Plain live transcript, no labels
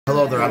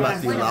Hello there, I'm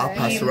at the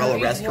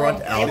Pasarela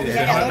restaurant out in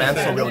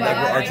Manso, Rio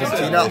Negro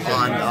Argentina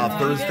on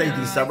Thursday,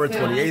 December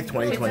 28th,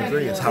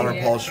 2023. It's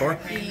Howard Paul Shore,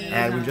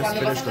 and we just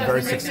finished a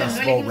very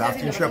successful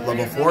rafting trip,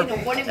 level 4.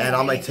 And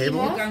on my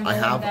table, I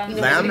have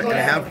lamb and I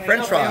have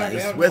french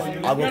fries with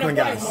agua con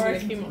gas.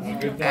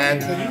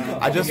 And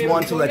I just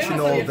want to let you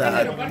know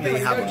that they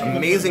have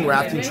amazing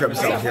rafting trips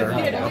out here,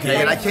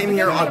 okay? And I came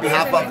here on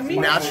behalf of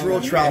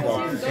Natural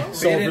Travel.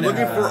 So if you're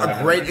looking for a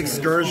great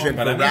excursion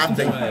for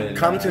rafting,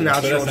 come to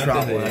Natural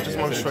Travel. I just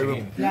want to show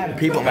you the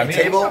people at my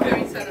table.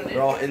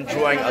 They're all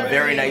enjoying a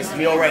very nice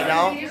meal right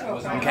now,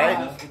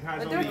 okay?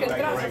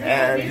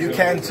 And you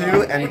can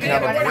too, and you can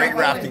have a great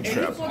rafting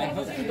trip.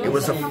 It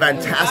was a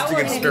fantastic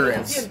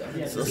experience.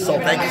 So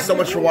thank you so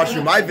much for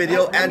watching my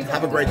video, and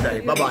have a great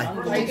day.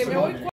 Bye-bye.